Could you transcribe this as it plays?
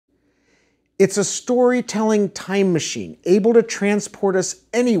It's a storytelling time machine, able to transport us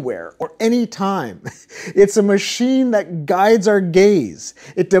anywhere or anytime. It's a machine that guides our gaze,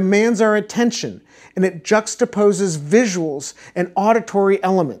 it demands our attention, and it juxtaposes visuals and auditory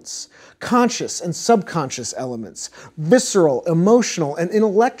elements, conscious and subconscious elements, visceral, emotional, and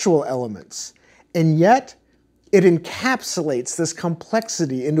intellectual elements. And yet, it encapsulates this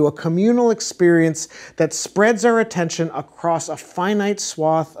complexity into a communal experience that spreads our attention across a finite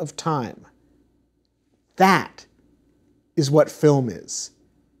swath of time. That is what film is.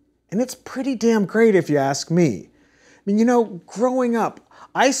 And it's pretty damn great if you ask me. I mean, you know, growing up,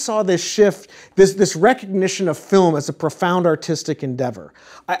 I saw this shift, this recognition of film as a profound artistic endeavor.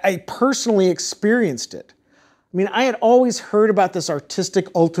 I personally experienced it. I mean, I had always heard about this artistic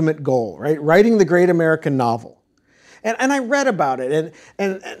ultimate goal, right? Writing the great American novel. And I read about it,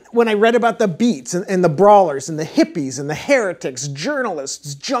 and when I read about the beats and the brawlers and the hippies and the heretics,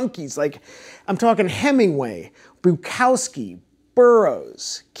 journalists, junkies, like I'm talking Hemingway, Bukowski,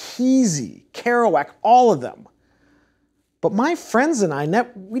 Burroughs, Kesey, Kerouac, all of them. But my friends and I,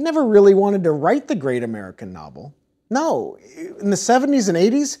 we never really wanted to write the great American novel. No, in the 70s and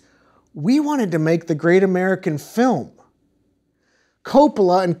 80s, we wanted to make the great American film.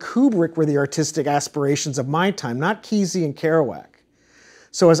 Coppola and Kubrick were the artistic aspirations of my time, not Kesey and Kerouac.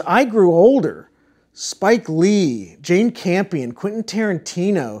 So as I grew older, Spike Lee, Jane Campion, Quentin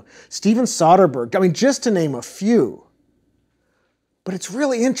Tarantino, Steven Soderbergh, I mean, just to name a few. But it's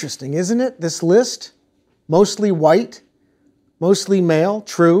really interesting, isn't it, this list? Mostly white, mostly male,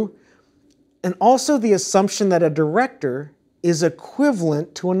 true, and also the assumption that a director is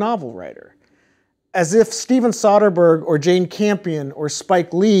equivalent to a novel writer. As if Steven Soderbergh or Jane Campion or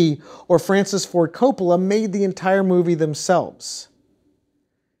Spike Lee or Francis Ford Coppola made the entire movie themselves.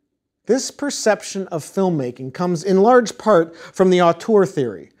 This perception of filmmaking comes in large part from the auteur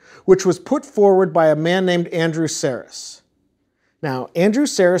theory, which was put forward by a man named Andrew Sarris. Now, Andrew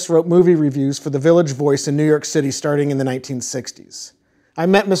Sarris wrote movie reviews for The Village Voice in New York City starting in the 1960s. I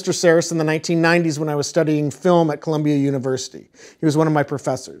met Mr. Sarris in the 1990s when I was studying film at Columbia University. He was one of my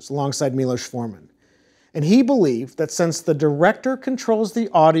professors, alongside Milos Forman. And he believed that since the director controls the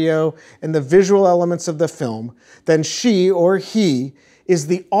audio and the visual elements of the film, then she or he is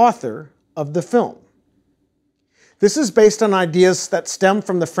the author of the film. This is based on ideas that stem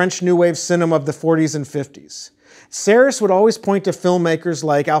from the French New Wave cinema of the 40s and 50s. Sarris would always point to filmmakers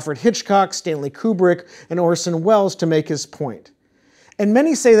like Alfred Hitchcock, Stanley Kubrick, and Orson Welles to make his point. And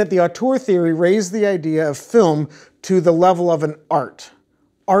many say that the auteur theory raised the idea of film to the level of an art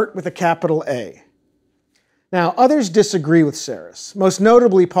with a capital A. Now, others disagree with Sarris, most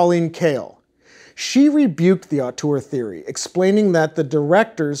notably Pauline Kael. She rebuked the auteur theory, explaining that the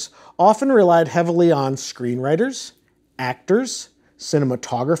directors often relied heavily on screenwriters, actors,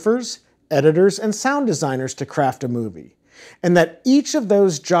 cinematographers, editors, and sound designers to craft a movie, and that each of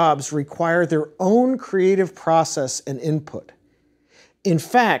those jobs require their own creative process and input. In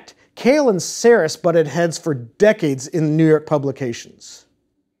fact, Kael and Sarris butted heads for decades in New York publications.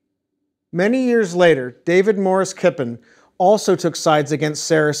 Many years later, David Morris Kippen also took sides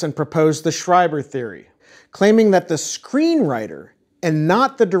against Sarris and proposed the Schreiber theory, claiming that the screenwriter and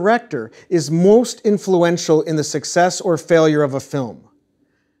not the director is most influential in the success or failure of a film.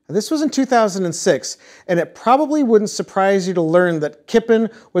 Now, this was in 2006, and it probably wouldn't surprise you to learn that Kippen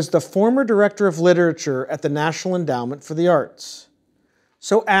was the former director of literature at the National Endowment for the Arts.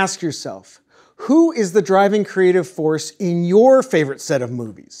 So ask yourself, who is the driving creative force in your favorite set of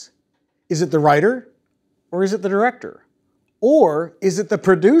movies? Is it the writer, or is it the director? Or is it the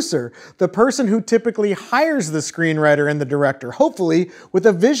producer, the person who typically hires the screenwriter and the director, hopefully with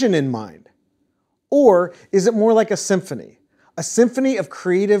a vision in mind? Or is it more like a symphony of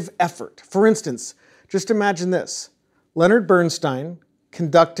creative effort? For instance, just imagine this: Leonard Bernstein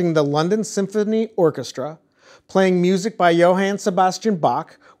conducting the London Symphony Orchestra, playing music by Johann Sebastian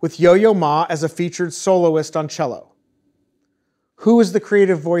Bach with Yo-Yo Ma as a featured soloist on cello. Who is the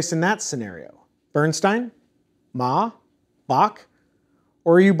creative voice in that scenario? Bernstein? Ma? Bach?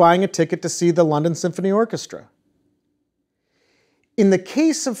 Or are you buying a ticket to see the London Symphony Orchestra? In the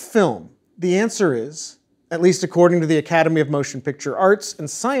case of film, the answer is, at least according to the Academy of Motion Picture Arts and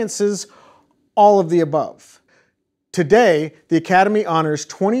Sciences, all of the above. Today, the Academy honors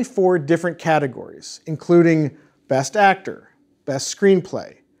 24 different categories, including Best Actor, Best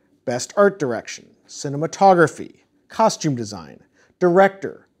Screenplay, Best Art Direction, Cinematography, Costume Design,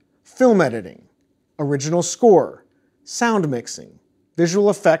 Director, Film Editing, Original Score, Sound Mixing, Visual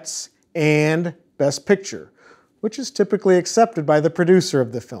Effects, and Best Picture, which is typically accepted by the producer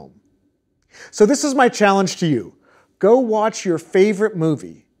of the film. So this is my challenge to you. Go watch your favorite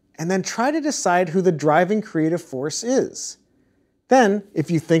movie and then try to decide who the driving creative force is. Then, if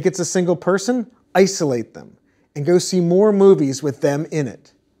you think it's a single person, isolate them and go see more movies with them in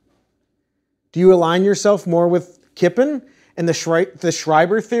it. Do you align yourself more with Kippen and the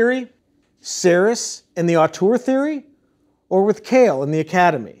Schreiber theory, Serres and the auteur theory, or with Cale and the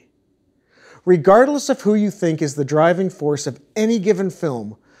Academy? Regardless of who you think is the driving force of any given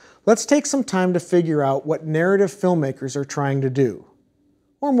film, let's take some time to figure out what narrative filmmakers are trying to do.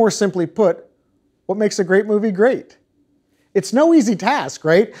 Or more simply put, what makes a great movie great? It's no easy task,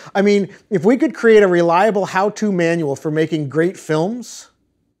 right? I mean, if we could create a reliable how-to manual for making great films,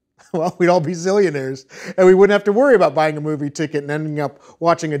 well, we'd all be zillionaires, and we wouldn't have to worry about buying a movie ticket and ending up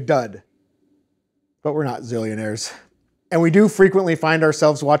watching a dud. But we're not zillionaires. And we do frequently find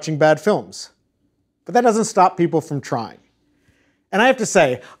ourselves watching bad films. But that doesn't stop people from trying. And I have to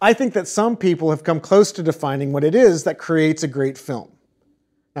say, I think that some people have come close to defining what it is that creates a great film.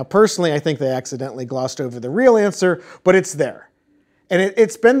 Now, personally, I think they accidentally glossed over the real answer, but it's there. And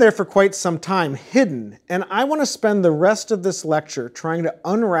it's been there for quite some time, hidden, and I want to spend the rest of this lecture trying to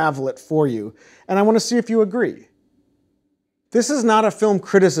unravel it for you, and I want to see if you agree. This is not a film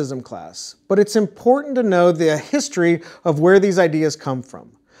criticism class, but it's important to know the history of where these ideas come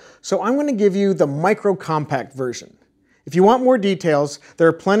from. So I'm going to give you the micro-compact version. If you want more details, there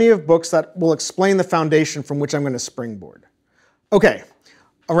are plenty of books that will explain the foundation from which I'm going to springboard. Okay.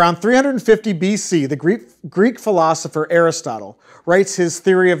 Around 350 BC, the Greek philosopher Aristotle writes his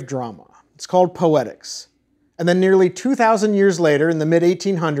theory of drama. It's called Poetics. And then nearly 2,000 years later, in the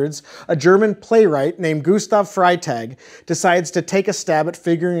mid-1800s, a German playwright named Gustav Freytag decides to take a stab at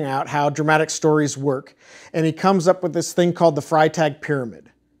figuring out how dramatic stories work, and he comes up with this thing called the Freytag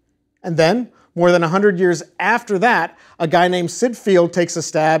Pyramid. And then, more than 100 years after that, a guy named Sid Field takes a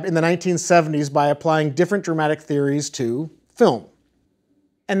stab in the 1970s by applying different dramatic theories to film.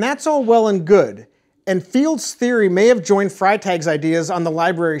 And that's all well and good, and Field's theory may have joined Freytag's ideas on the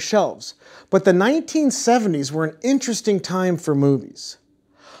library shelves, but the 1970s were an interesting time for movies.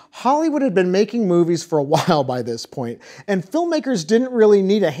 Hollywood had been making movies for a while by this point, and filmmakers didn't really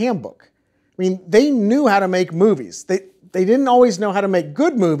need a handbook. I mean, they knew how to make movies. They didn't always know how to make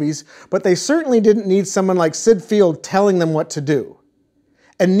good movies, but they certainly didn't need someone like Sid Field telling them what to do.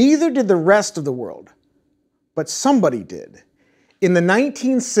 And neither did the rest of the world. But somebody did. In the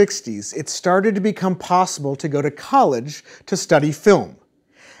 1960s, it started to become possible to go to college to study film.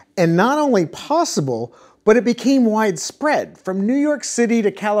 And not only possible, but it became widespread. From New York City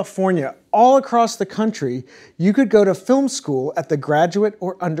to California, all across the country, you could go to film school at the graduate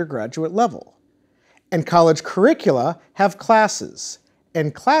or undergraduate level. And college curricula have classes,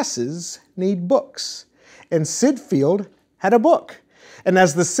 and classes need books. And Sid Field had a book. And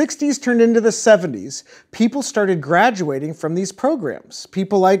as the 60s turned into the 70s, people started graduating from these programs.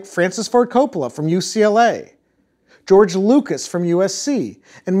 People like Francis Ford Coppola from UCLA, George Lucas from USC,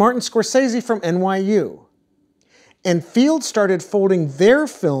 and Martin Scorsese from NYU. And Field started folding their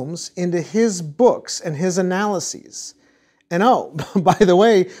films into his books and his analyses. And oh, by the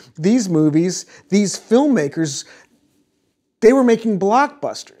way, these movies, these filmmakers, they were making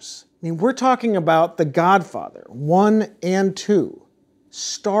blockbusters. I mean, we're talking about The Godfather 1 and 2.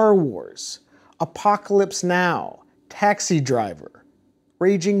 Star Wars, Apocalypse Now, Taxi Driver,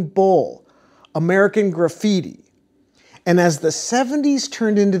 Raging Bull, American Graffiti. And as the 70s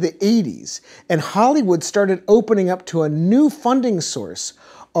turned into the 80s and Hollywood started opening up to a new funding source,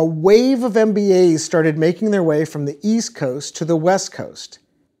 a wave of MBAs started making their way from the East Coast to the West Coast.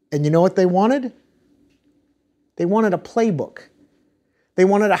 And you know what they wanted? They wanted a playbook. They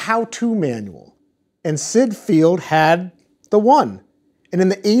wanted a how-to manual. And Sid Field had the one. And in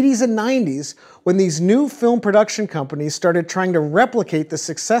the 80s and 90s, when these new film production companies started trying to replicate the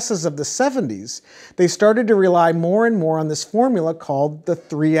successes of the 70s, they started to rely more and more on this formula called the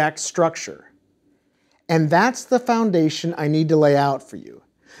 3-act structure. And that's the foundation I need to lay out for you.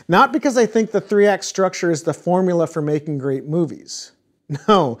 Not because I think the 3-act structure is the formula for making great movies.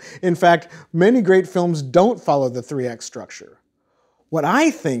 No, in fact, many great films don't follow the 3-act structure. What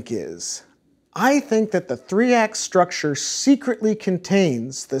I think is, I think that the 3-act structure secretly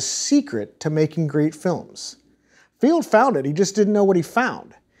contains the secret to making great films. Field found it, he just didn't know what he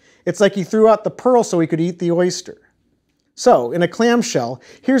found. It's like he threw out the pearl so he could eat the oyster. So, in a clamshell,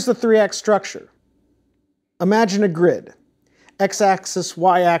 here's the 3-act structure. Imagine a grid. X-axis,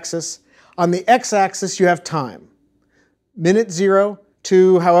 Y-axis. On the X-axis you have time. Minute 0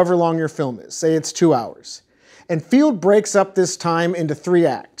 to however long your film is. Say it's 2 hours. And Field breaks up this time into 3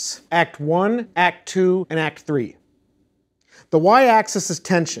 acts. Act 1, Act 2, and Act 3. The Y-axis is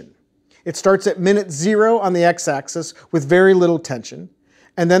tension. It starts at minute 0 on the X-axis with very little tension,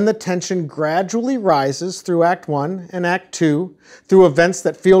 And then the tension gradually rises through Act 1 and Act 2, through events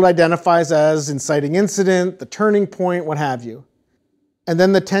that Field identifies as inciting incident, the turning point, what have you. And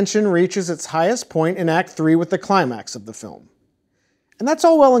then the tension reaches its highest point in Act 3 with the climax of the film. And that's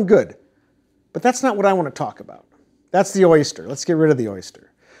all well and good, but that's not what I want to talk about. That's the oyster. Let's get rid of the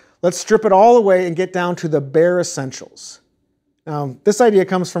oyster. Let's strip it all away and get down to the bare essentials. Now, this idea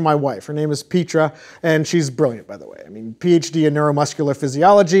comes from my wife. Her name is Petra, and she's brilliant, by the way. I mean, PhD in neuromuscular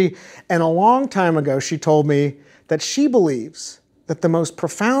physiology, and a long time ago she told me that she believes that the most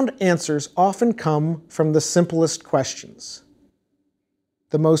profound answers often come from the simplest questions.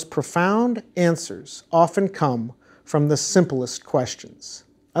 The most profound answers often come from the simplest questions.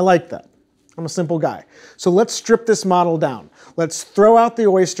 I like that. I'm a simple guy. So let's strip this model down. Let's throw out the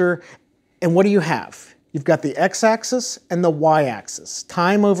oyster, and what do you have? You've got the x-axis and the y-axis,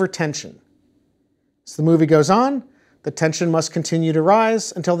 time over tension. As the movie goes on, the tension must continue to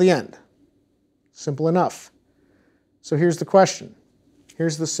rise until the end. Simple enough. So here's the question.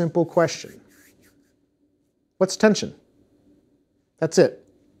 Here's the simple question. What's tension? That's it.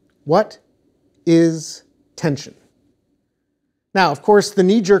 What is tension? Now, of course, the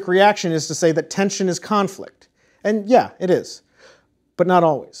knee-jerk reaction is to say that tension is conflict. And yeah, it is, but not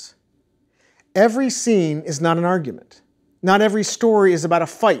always. Every scene is not an argument. Not every story is about a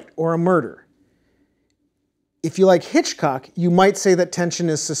fight or a murder. If you like Hitchcock, you might say that tension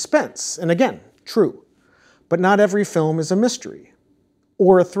is suspense, and again, true. But not every film is a mystery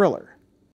or a thriller.